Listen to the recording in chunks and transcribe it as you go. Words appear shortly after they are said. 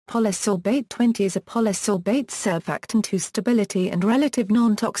Polysorbate 20 is a polysorbate surfactant whose stability and relative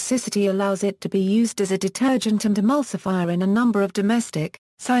non-toxicity allows it to be used as a detergent and emulsifier in a number of domestic,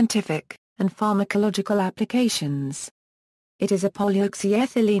 scientific, and pharmacological applications. It is a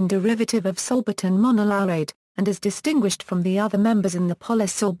polyoxyethylene derivative of sorbitan monolaurate, and is distinguished from the other members in the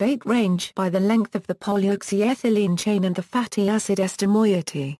polysorbate range by the length of the polyoxyethylene chain and the fatty acid ester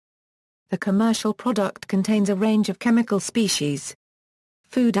moiety. The commercial product contains a range of chemical species.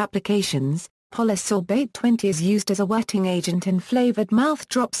 Food applications, Polysorbate 20 is used as a wetting agent in flavored mouth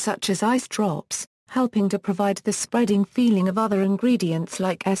drops such as ice drops, helping to provide the spreading feeling of other ingredients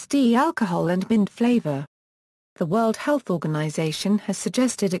like ester alcohol and mint flavor. The World Health Organization has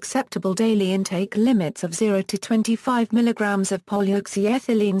suggested acceptable daily intake limits of 0 to 25 mg of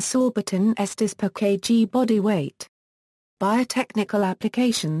polyoxyethylene sorbitan esters per kg body weight. Biotechnical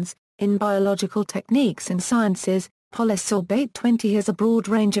applications, in biological techniques and sciences, Polysorbate 20 has a broad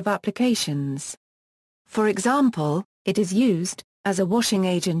range of applications. For example, it is used as a washing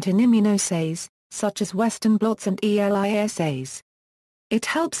agent in immunoassays, such as Western blots and ELISAs. It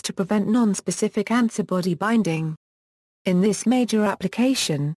helps to prevent non-specific antibody binding. In this major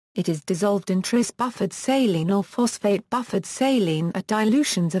application, it is dissolved in tris-buffered saline or phosphate-buffered saline at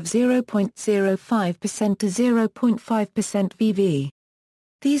dilutions of 0.05% to 0.5% VV.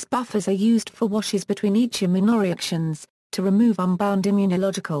 These buffers are used for washes between each immunoreactions, to remove unbound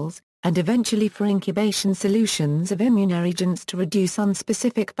immunologicals, and eventually for incubation solutions of immunoreagents to reduce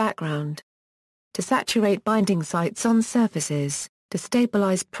unspecific background. To saturate binding sites on surfaces, to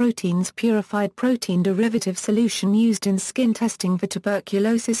stabilize proteins. Purified protein derivative solution used in skin testing for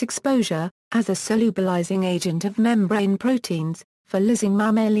tuberculosis exposure, as a solubilizing agent of membrane proteins, for lysing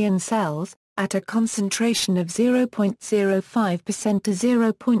mammalian cells, at a concentration of 0.05% to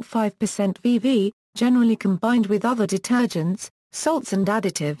 0.5% VV, generally combined with other detergents, salts and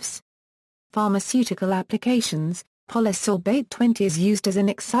additives. Pharmaceutical applications, Polysorbate 20 is used as an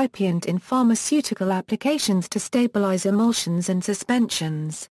excipient in pharmaceutical applications to stabilize emulsions and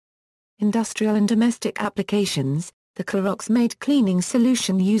suspensions. Industrial and domestic applications, the Clorox-made cleaning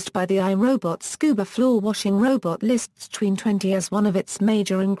solution used by the iRobot Scuba floor washing robot lists Tween 20 as one of its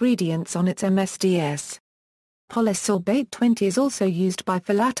major ingredients on its MSDS. Polysorbate 20 is also used by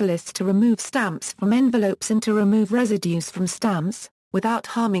philatelists to remove stamps from envelopes and to remove residues from stamps, without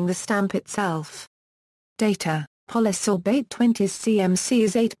harming the stamp itself. Data: Polysorbate 20's CMC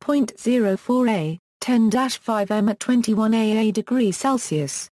is 8.04 A, 10-5 m at 21 AA degrees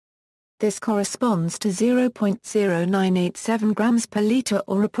Celsius. This corresponds to 0.0987 grams per liter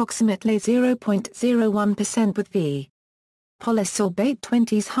or approximately 0.01% with V. Polysorbate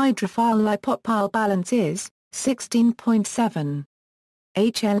 20's hydrophile lipopyle balance is 16.7.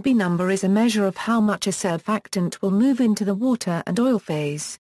 HLB number is a measure of how much a surfactant will move into the water and oil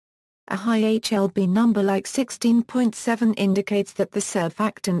phase. A high HLB number like 16.7 indicates that the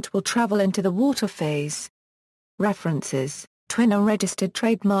surfactant will travel into the water phase. References: Tween, a registered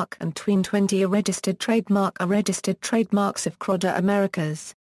trademark, and Tween 20, a registered trademark, are registered trademarks of Croda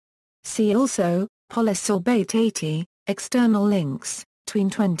Americas. See also, Polysorbate 80, external links, Tween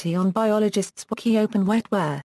 20 on Biologist's Wiki. Open wetware.